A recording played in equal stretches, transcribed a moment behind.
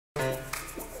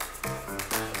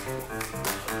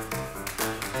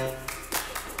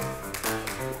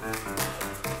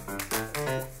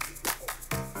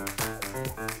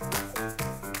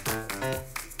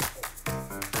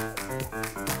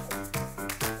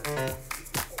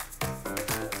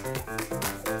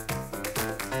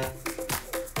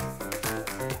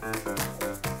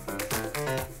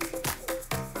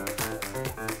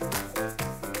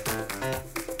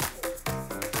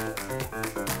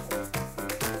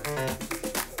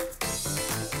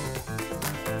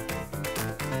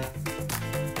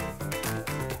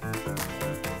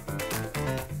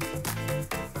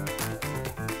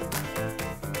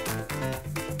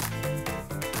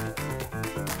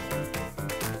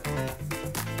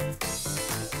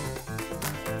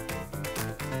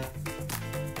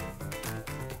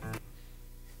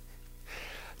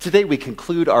Today we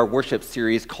conclude our worship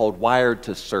series called Wired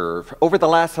to Serve. Over the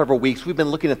last several weeks, we've been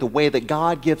looking at the way that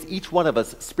God gives each one of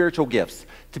us spiritual gifts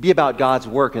to be about God's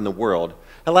work in the world.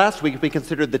 And last week we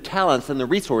considered the talents and the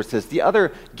resources, the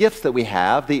other gifts that we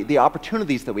have, the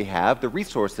opportunities that we have, the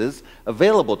resources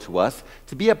available to us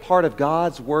to be a part of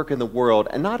God's work in the world.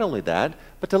 And not only that,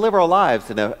 but to live our lives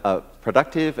in a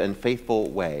productive and faithful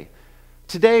way.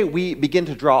 Today, we begin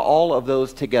to draw all of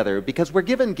those together because we're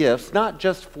given gifts not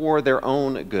just for their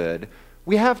own good.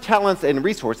 We have talents and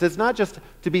resources not just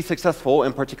to be successful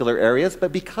in particular areas,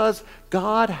 but because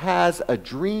God has a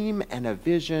dream and a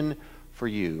vision for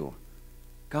you.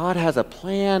 God has a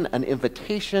plan, an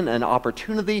invitation, an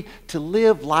opportunity to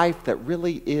live life that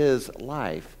really is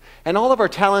life. And all of our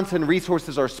talents and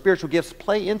resources, our spiritual gifts,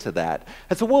 play into that.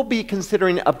 And so we'll be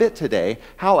considering a bit today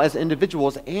how, as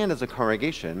individuals and as a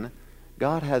congregation,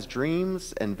 God has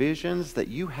dreams and visions that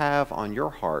you have on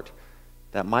your heart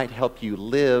that might help you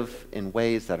live in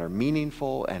ways that are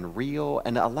meaningful and real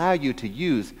and allow you to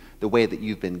use the way that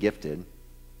you've been gifted.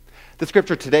 The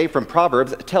scripture today from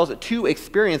Proverbs describes two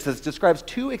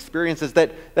experiences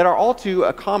that are all too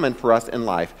common for us in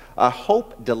life.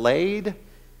 Hope delayed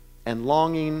and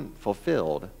longing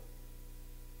fulfilled.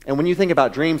 And when you think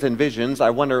about dreams and visions, I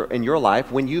wonder in your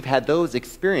life, when you've had those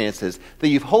experiences, that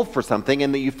you've hoped for something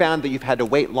and that you found that you've had to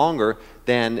wait longer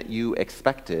than you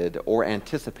expected or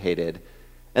anticipated.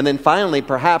 And then finally,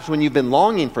 perhaps when you've been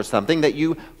longing for something, that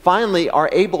you finally are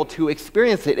able to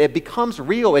experience it. It becomes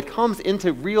real. It comes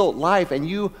into real life, and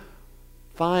you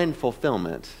find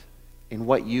fulfillment in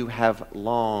what you have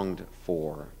longed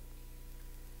for.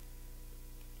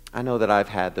 I know that I've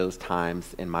had those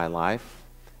times in my life.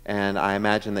 And I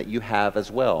imagine that you have as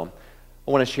well.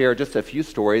 I want to share just a few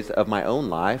stories of my own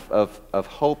life of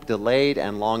hope delayed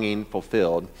and longing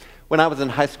fulfilled. When I was in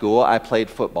high school, I played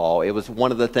football. It was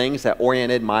one of the things that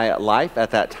oriented my life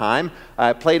at that time.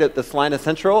 I played at the Salina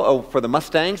Central for the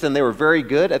Mustangs, and they were very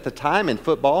good at the time in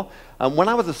football. When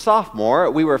I was a sophomore,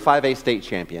 we were 5A state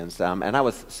champions, and I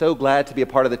was so glad to be a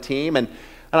part of the team.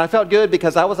 And I felt good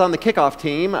because I was on the kickoff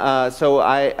team, so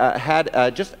I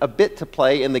had just a bit to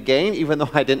play in the game, even though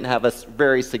I didn't have a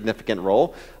very significant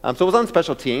role. So I was on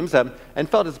special teams and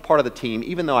felt as part of the team,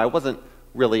 even though I wasn't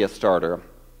really a starter.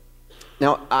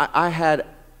 Now, I had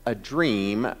a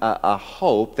dream, a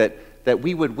hope that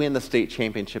we would win the state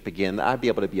championship again, that I'd be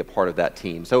able to be a part of that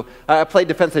team. So I played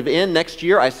defensive end next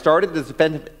year. I started as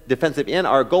defensive end.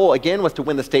 Our goal, again, was to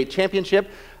win the state championship.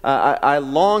 I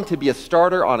longed to be a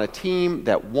starter on a team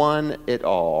that won it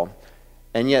all.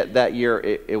 And yet that year,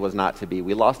 it was not to be.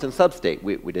 We lost in sub-state.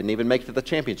 We didn't even make it to the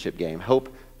championship game.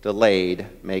 Hope delayed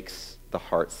makes the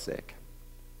heart sick.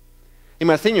 In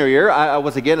my senior year, I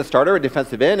was again a starter, a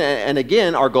defensive end, and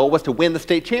again, our goal was to win the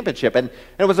state championship. And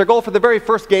it was our goal for the very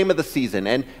first game of the season.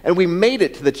 And we made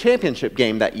it to the championship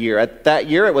game that year. That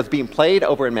year, it was being played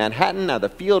over in Manhattan, the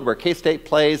field where K-State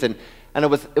plays. And it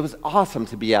was awesome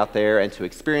to be out there and to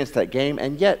experience that game.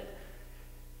 And yet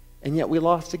we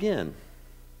lost again.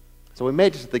 So we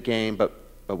made it to the game, but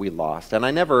we lost. And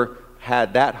I never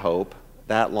had that hope,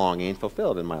 that longing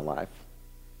fulfilled in my life.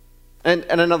 And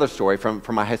another story from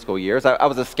my high school years. I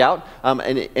was a scout,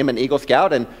 and I'm an Eagle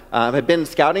Scout, and had been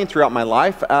scouting throughout my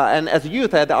life. And as a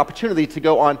youth, I had the opportunity to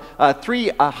go on 3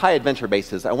 high adventure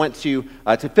bases. I went to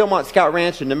Philmont Scout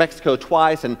Ranch in New Mexico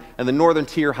twice, and the Northern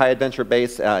Tier High Adventure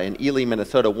Base in Ely,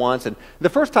 Minnesota once. And the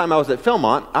first time I was at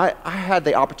Philmont, I had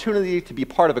the opportunity to be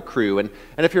part of a crew. And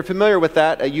if you're familiar with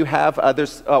that, you have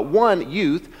there's one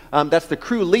youth that's the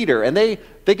crew leader, and they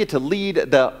get to lead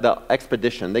the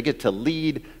expedition. They get to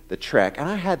lead the trek. And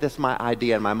I had my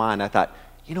idea in my mind. I thought,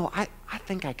 I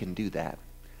think I can do that.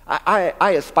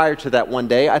 I aspire to that one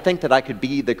day. I think that I could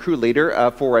be the crew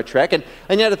leader for a trek. And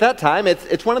yet at that time,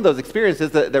 it's one of those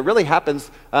experiences that really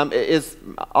happens, is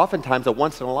oftentimes a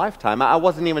once in a lifetime. I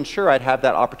wasn't even sure I'd have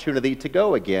that opportunity to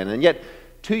go again. And yet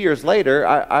 2 years later,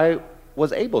 I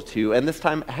was able to, and this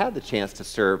time had the chance to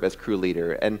serve as crew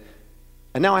leader. And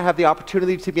now I have the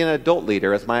opportunity to be an adult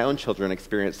leader as my own children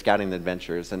experience scouting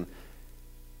adventures. And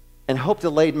hope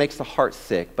delayed makes the heart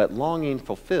sick, but longing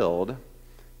fulfilled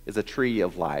is a tree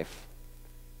of life.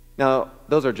 Now,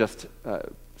 those are just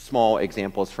small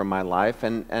examples from my life,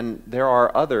 and there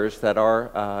are others that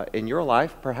are in your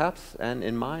life, perhaps, and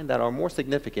in mine, that are more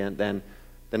significant than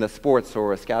a sports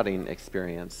or a scouting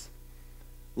experience.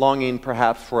 Longing,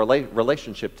 perhaps, for a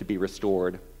relationship to be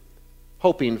restored,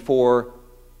 hoping for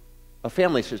a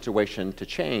family situation to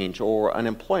change, or an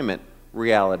employment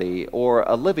reality, or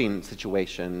a living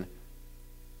situation.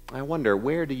 I wonder,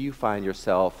 where do you find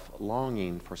yourself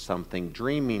longing for something,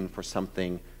 dreaming for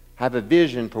something, have a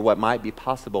vision for what might be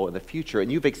possible in the future,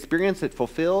 and you've experienced it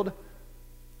fulfilled?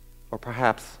 Or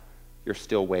perhaps you're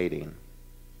still waiting.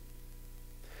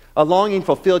 A longing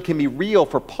fulfilled can be real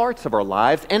for parts of our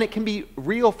lives, and it can be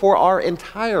real for our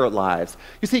entire lives.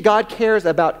 You see, God cares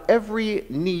about every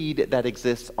need that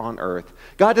exists on earth.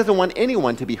 God doesn't want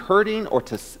anyone to be hurting or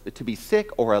to be sick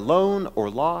or alone or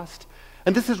lost.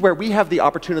 And this is where we have the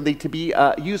opportunity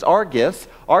to use our gifts,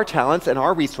 our talents, and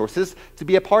our resources to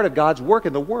be a part of God's work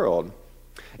in the world.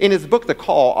 In his book, The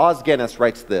Call, Os Guinness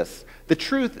writes this: "The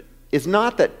truth is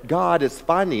not that God is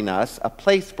finding us a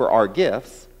place for our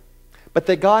gifts, but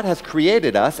that God has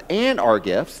created us and our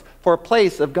gifts for a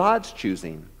place of God's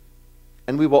choosing.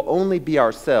 And we will only be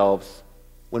ourselves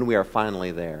when we are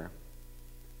finally there."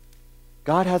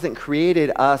 God hasn't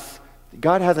created us.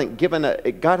 God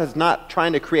is not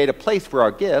trying to create a place for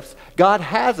our gifts. God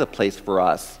has a place for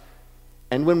us.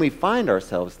 And when we find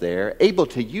ourselves there, able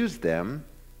to use them,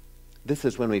 this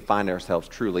is when we find ourselves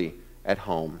truly at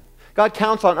home. God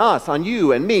counts on us, on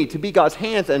you and me, to be God's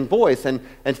hands and voice and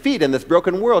feet in this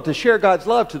broken world, to share God's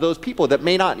love to those people that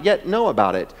may not yet know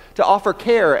about it, to offer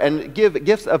care and give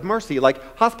gifts of mercy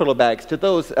like hospital bags to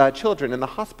those children in the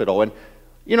hospital. And,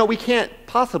 we can't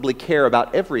possibly care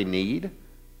about every need.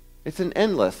 It's an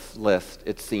endless list,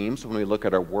 it seems, when we look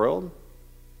at our world.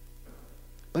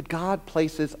 But God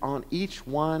places on each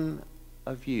one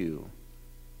of you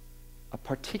a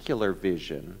particular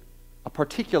vision, a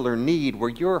particular need where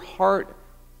your heart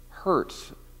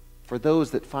hurts for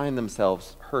those that find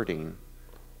themselves hurting,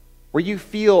 where you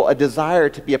feel a desire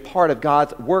to be a part of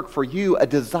God's work for you, a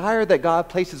desire that God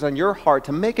places on your heart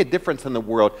to make a difference in the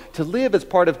world, to live as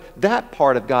part of that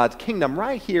part of God's kingdom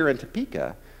right here in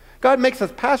Topeka. God makes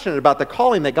us passionate about the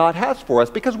calling that God has for us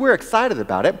because we're excited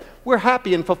about it. We're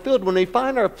happy and fulfilled when we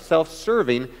find ourselves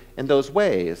serving in those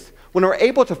ways, when we're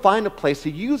able to find a place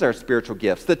to use our spiritual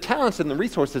gifts, the talents and the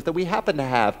resources that we happen to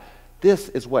have. This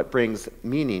is what brings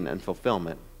meaning and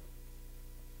fulfillment.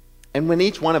 And when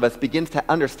each one of us begins to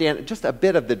understand just a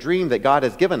bit of the dream that God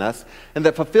has given us and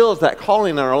that fulfills that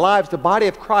calling in our lives, the body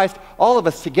of Christ, all of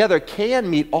us together can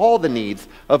meet all the needs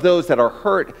of those that are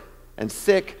hurt and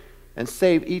sick and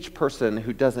save each person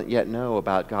who doesn't yet know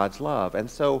about God's love. And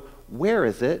so, where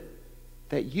is it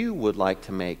that you would like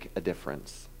to make a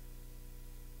difference?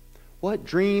 What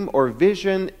dream or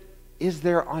vision is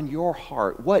there on your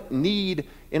heart? What need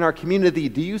in our community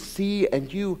do you see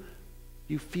and you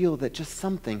feel that just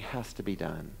something has to be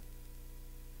done?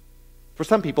 For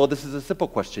some people, this is a simple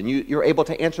question. You're able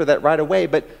to answer that right away,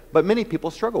 but many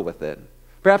people struggle with it.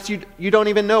 Perhaps you don't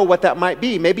even know what that might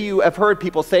be. Maybe you have heard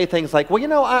people say things like,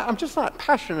 well, I'm just not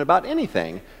passionate about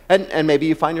anything. And maybe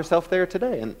you find yourself there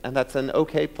today, and that's an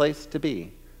okay place to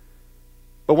be.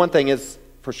 But one thing is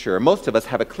for sure, most of us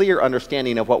have a clear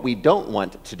understanding of what we don't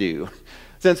want to do.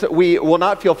 Since we will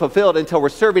not feel fulfilled until we're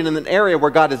serving in an area where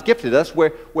God has gifted us,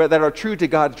 where that are true to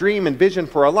God's dream and vision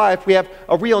for our life, we have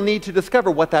a real need to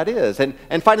discover what that is.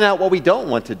 And finding out what we don't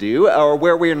want to do or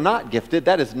where we're not gifted,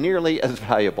 that is nearly as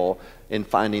valuable in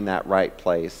finding that right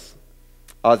place.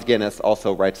 Os Guinness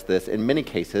also writes this: in many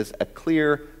cases, a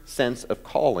clear sense of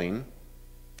calling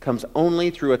comes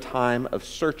only through a time of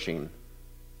searching,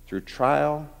 through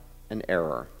trial and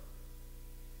error.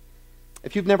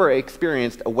 If you've never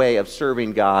experienced a way of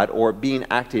serving God or being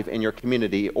active in your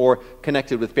community or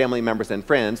connected with family members and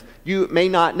friends, you may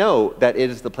not know that it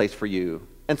is the place for you.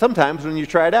 And sometimes when you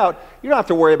try it out, you don't have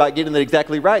to worry about getting it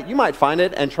exactly right. You might find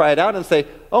it and try it out and say,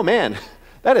 oh man,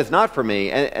 that is not for me.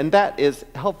 And that is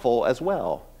helpful as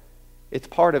well. It's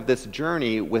part of this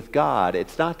journey with God.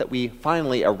 It's not that we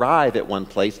finally arrive at one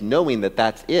place knowing that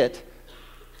that's it.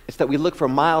 It's that we look for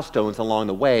milestones along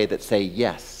the way that say,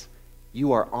 yes,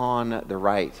 you are on the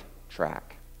right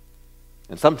track.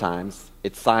 And sometimes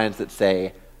it's signs that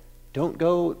say, don't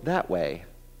go that way.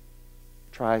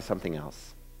 Try something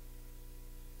else.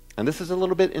 And this is a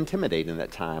little bit intimidating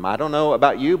at times. I don't know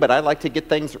about you, but I like to get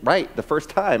things right the first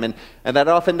time, and that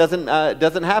often doesn't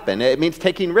happen. It means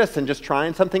taking risks and just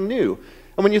trying something new.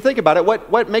 And when you think about it,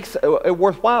 what makes it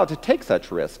worthwhile to take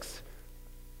such risks?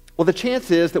 Well, the chance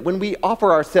is that when we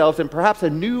offer ourselves in perhaps a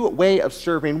new way of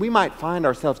serving, we might find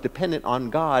ourselves dependent on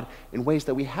God in ways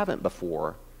that we haven't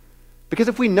before. Because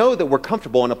if we know that we're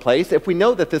comfortable in a place, if we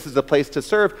know that this is a place to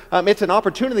serve, it's an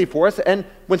opportunity for us. And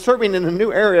when serving in a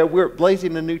new area, we're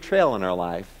blazing a new trail in our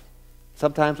life.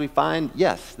 Sometimes we find,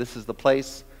 yes, this is the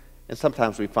place. And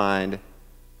sometimes we find,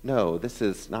 no, this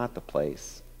is not the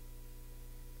place.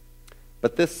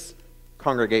 But this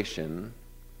congregation,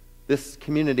 this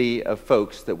community of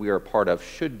folks that we are a part of,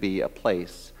 should be a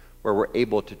place where we're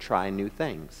able to try new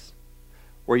things,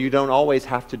 where you don't always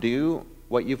have to do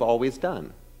what you've always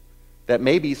done. That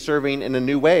maybe serving in a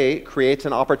new way creates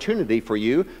an opportunity for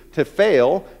you to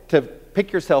fail, to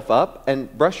pick yourself up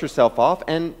and brush yourself off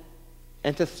and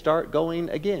to start going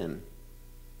again.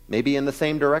 Maybe in the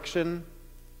same direction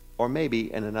or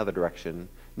maybe in another direction,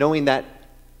 knowing that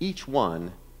each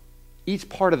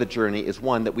part of the journey is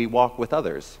one that we walk with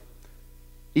others.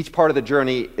 Each part of the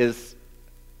journey is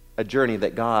a journey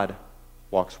that God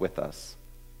walks with us.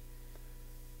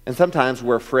 And sometimes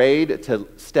we're afraid to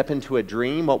step into a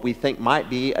dream, what we think might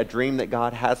be a dream that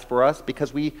God has for us,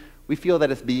 because we feel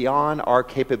that it's beyond our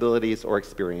capabilities or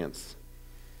experience.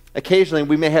 Occasionally,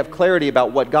 we may have clarity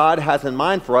about what God has in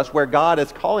mind for us, where God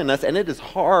is calling us, and it is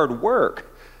hard work.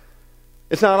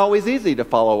 It's not always easy to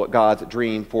follow God's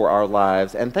dream for our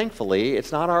lives, and thankfully,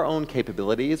 it's not our own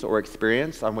capabilities or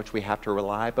experience on which we have to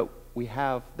rely, but we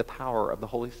have the power of the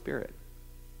Holy Spirit.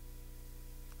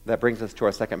 That brings us to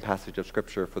our second passage of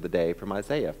Scripture for the day from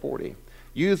Isaiah 40.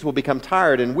 Youths will become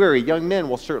tired and weary. Young men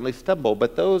will certainly stumble,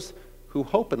 but those who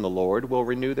hope in the Lord will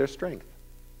renew their strength.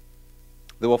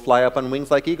 They will fly up on wings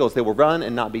like eagles. They will run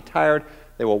and not be tired.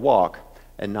 They will walk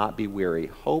and not be weary.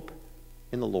 Hope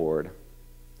in the Lord.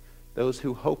 Those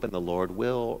who hope in the Lord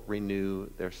will renew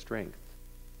their strength.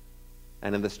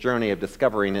 And in this journey of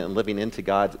discovering and living into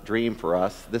God's dream for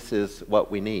us, this is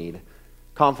what we need.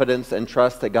 Confidence and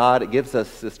trust that God gives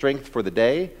us the strength for the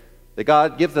day, that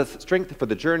God gives us strength for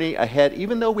the journey ahead,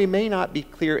 even though we may not be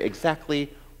clear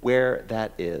exactly where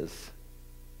that is.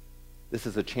 This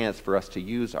is a chance for us to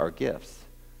use our gifts,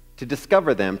 to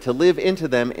discover them, to live into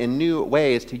them in new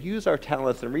ways, to use our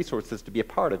talents and resources to be a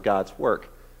part of God's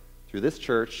work through this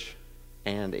church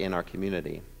and in our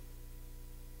community.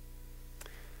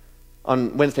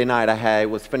 On Wednesday night,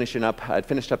 I'd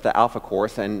finished up the Alpha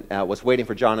course and was waiting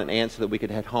for John and Ann so that we could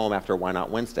head home after Why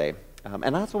Not Wednesday.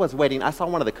 And as I was waiting, I saw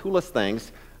one of the coolest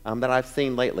things that I've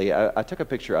seen lately. I took a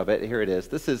picture of it. Here it is.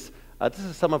 This is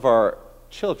some of our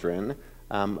children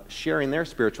sharing their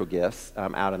spiritual gifts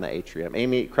out in the atrium.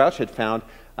 Amy Crouch had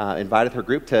invited her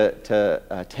group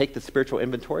to take the spiritual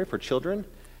inventory for children.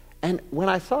 And when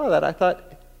I saw that, I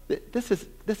thought, this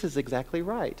is exactly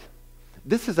right.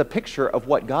 This is a picture of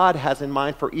what God has in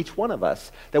mind for each one of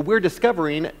us, that we're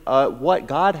discovering what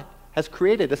God has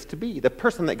created us to be, the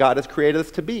person that God has created us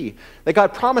to be, that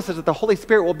God promises that the Holy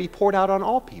Spirit will be poured out on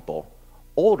all people,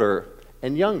 older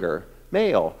and younger,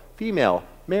 male, female,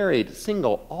 married,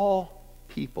 single, all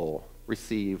people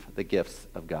receive the gifts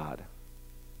of God.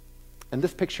 And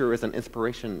this picture is an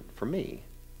inspiration for me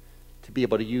to be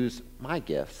able to use my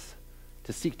gifts,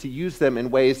 to seek to use them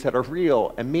in ways that are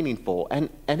real and meaningful. And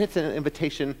it's an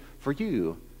invitation for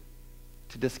you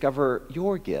to discover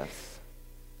your gifts,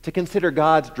 to consider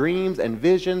God's dreams and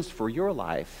visions for your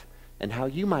life and how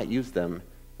you might use them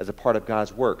as a part of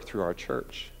God's work through our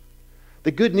church.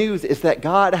 The good news is that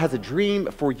God has a dream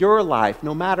for your life,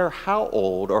 no matter how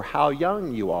old or how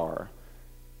young you are.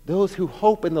 Those who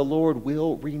hope in the Lord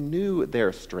will renew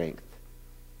their strength.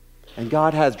 And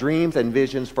God has dreams and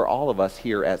visions for all of us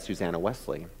here at Susanna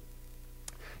Wesley.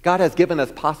 God has given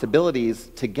us possibilities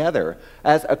together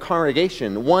as a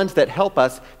congregation, ones that help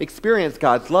us experience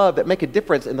God's love, that make a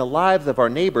difference in the lives of our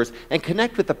neighbors, and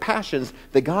connect with the passions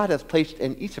that God has placed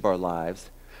in each of our lives.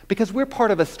 Because we're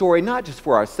part of a story not just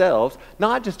for ourselves,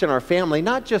 not just in our family,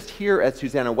 not just here at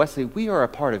Susanna Wesley. We are a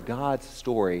part of God's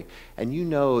story. And you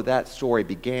know that story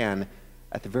began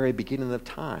at the very beginning of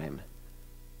time.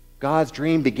 God's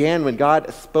dream began when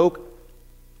God spoke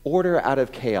order out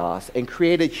of chaos and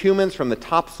created humans from the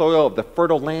topsoil of the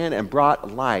fertile land and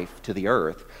brought life to the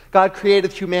earth. God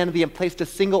created humanity and placed a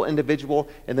single individual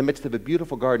in the midst of a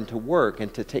beautiful garden to work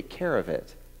and to take care of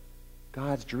it.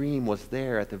 God's dream was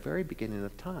there at the very beginning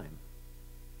of time.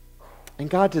 And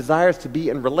God desires to be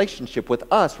in relationship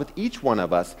with us, with each one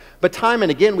of us. But time and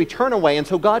again, we turn away. And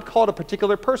so God called a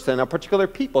particular person, a particular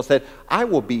people, said, I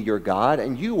will be your God,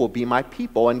 and you will be my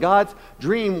people. And God's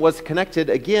dream was connected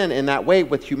again in that way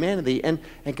with humanity. And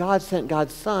God sent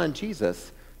God's Son,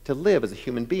 Jesus, to live as a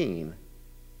human being,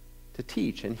 to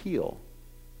teach and heal,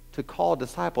 to call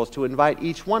disciples, to invite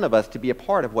each one of us to be a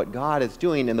part of what God is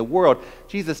doing in the world.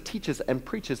 Jesus teaches and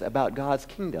preaches about God's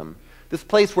kingdom. This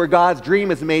place where God's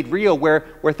dream is made real, where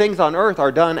things on earth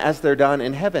are done as they're done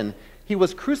in heaven. He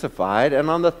was crucified and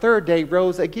on the third day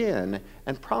rose again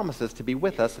and promises to be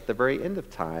with us at the very end of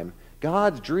time.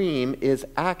 God's dream is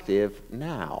active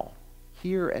now,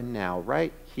 here and now,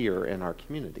 right here in our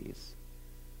communities.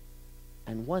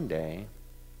 And one day,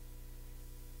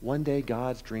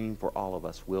 God's dream for all of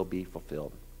us will be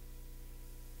fulfilled.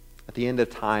 At the end of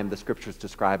time, the scriptures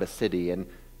describe a city and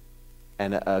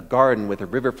a garden with a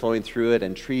river flowing through it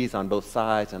and trees on both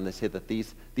sides, and they say that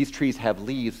these trees have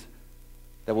leaves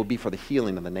that will be for the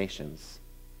healing of the nations.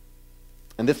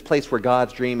 And this place where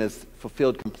God's dream is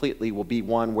fulfilled completely will be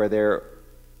one where there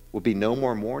will be no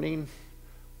more mourning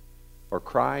or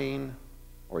crying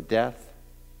or death,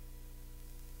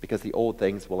 because the old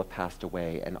things will have passed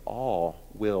away, and all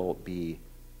will be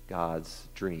God's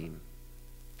dream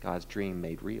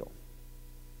made real.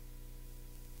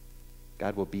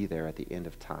 God will be there at the end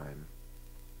of time.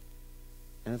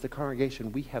 And as a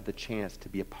congregation, we have the chance to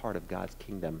be a part of God's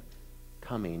kingdom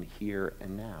coming here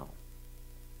and now.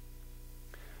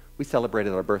 We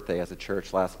celebrated our birthday as a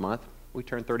church last month. We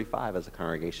turned 35 as a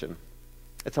congregation.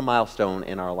 It's a milestone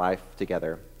in our life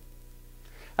together.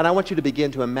 And I want you to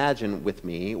begin to imagine with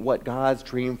me what God's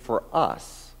dream for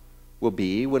us will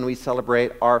be when we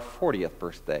celebrate our 40th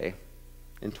birthday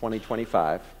in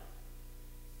 2025.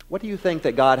 What do you think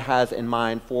that God has in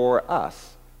mind for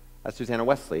us as Susanna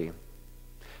Wesley?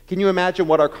 Can you imagine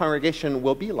what our congregation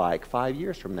will be like 5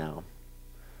 years from now?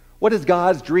 What is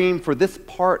God's dream for this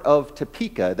part of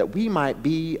Topeka that we might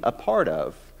be a part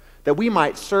of, that we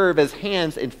might serve as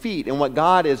hands and feet in what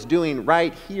God is doing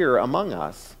right here among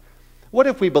us? What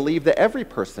if we believe that every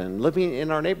person living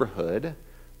in our neighborhood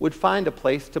would find a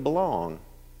place to belong,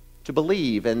 to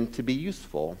believe, and to be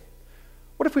useful?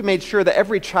 What if we made sure that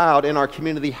every child in our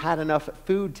community had enough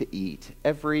food to eat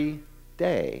every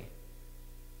day?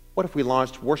 What if we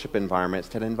launched worship environments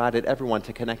that invited everyone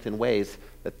to connect in ways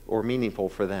that were meaningful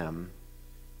for them?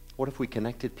 What if we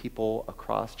connected people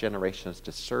across generations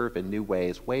to serve in new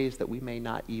ways, ways that we may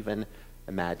not even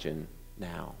imagine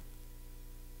now?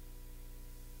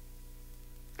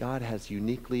 God has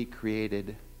uniquely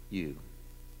created you.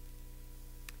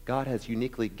 God has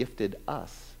uniquely gifted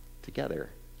us together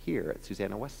here at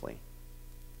Susanna Wesley.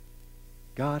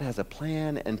 God has a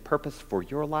plan and purpose for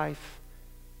your life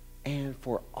and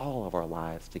for all of our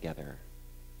lives together.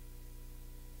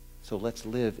 So let's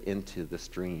live into this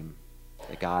dream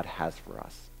that God has for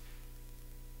us.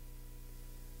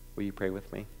 Will you pray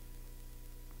with me?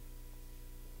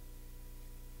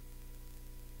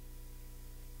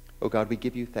 Oh God, we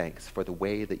give you thanks for the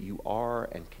way that you are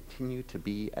and continue to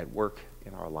be at work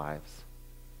in our lives.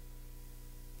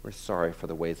 We're sorry for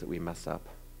the ways that we mess up,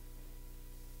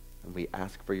 and we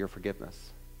ask for your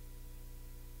forgiveness.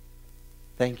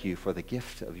 Thank you for the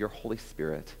gift of your Holy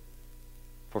Spirit,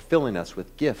 for filling us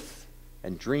with gifts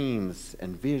and dreams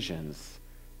and visions.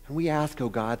 And we ask, oh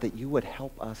God, that you would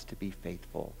help us to be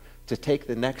faithful, to take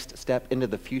the next step into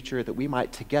the future, that we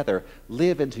might together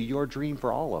live into your dream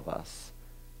for all of us,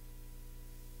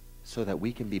 so that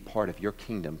we can be part of your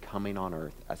kingdom coming on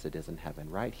earth as it is in heaven,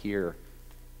 right here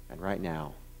and right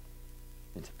now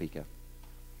in Topeka.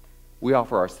 We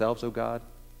offer ourselves, oh God.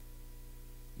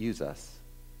 Use us.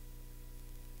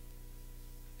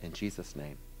 In Jesus'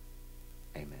 name,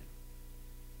 amen.